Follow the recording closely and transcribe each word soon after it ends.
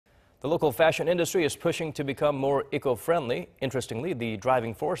The local fashion industry is pushing to become more eco-friendly. Interestingly, the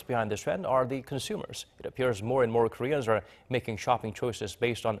driving force behind this trend are the consumers. It appears more and more Koreans are making shopping choices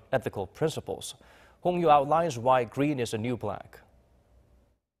based on ethical principles. Hong Yu outlines why green is a new black.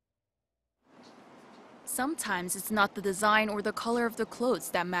 Sometimes it's not the design or the color of the clothes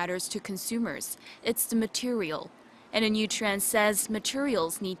that matters to consumers. It's the material. And a new trend says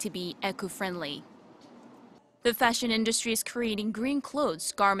materials need to be eco-friendly. The fashion industry is creating green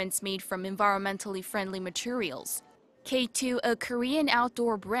clothes, garments made from environmentally friendly materials. K2, a Korean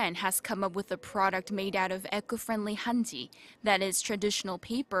outdoor brand, has come up with a product made out of eco-friendly hanji, that is traditional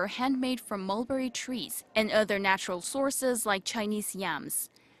paper handmade from mulberry trees and other natural sources like Chinese yams.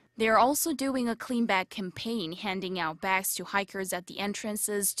 They are also doing a clean bag campaign, handing out bags to hikers at the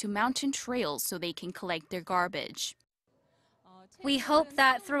entrances to mountain trails so they can collect their garbage. We hope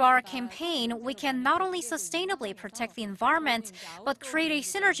that through our campaign, we can not only sustainably protect the environment, but create a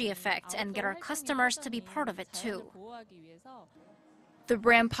synergy effect and get our customers to be part of it too. The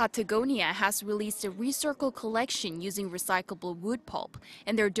brand Patagonia has released a recircle collection using recyclable wood pulp,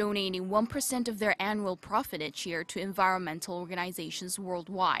 and they're donating 1% of their annual profit each year to environmental organizations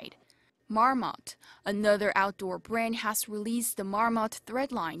worldwide. Marmot, another outdoor brand, has released the Marmot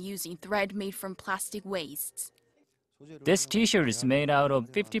thread line using thread made from plastic wastes. This t-shirt is made out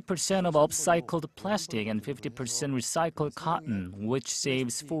of 50% of upcycled plastic and 50% recycled cotton, which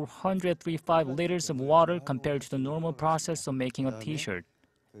saves 435 liters of water compared to the normal process of making a t-shirt.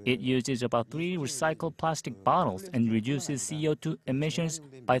 It uses about 3 recycled plastic bottles and reduces CO2 emissions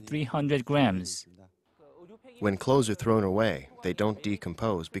by 300 grams. When clothes are thrown away, they don't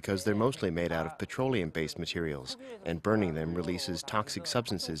decompose because they're mostly made out of petroleum-based materials, and burning them releases toxic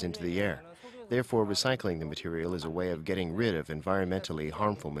substances into the air. Therefore, recycling the material is a way of getting rid of environmentally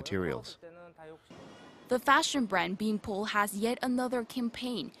harmful materials. The fashion brand Beanpole has yet another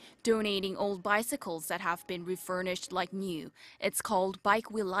campaign, donating old bicycles that have been refurnished like new. It's called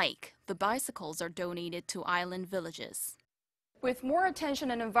Bike We Like. The bicycles are donated to island villages. With more attention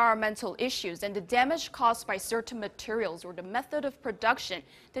on environmental issues and the damage caused by certain materials or the method of production,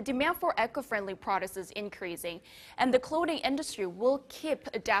 the demand for eco-friendly products is increasing, and the clothing industry will keep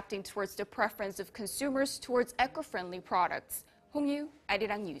adapting towards the preference of consumers towards eco-friendly products. Hong Yu,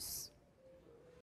 Arirang News.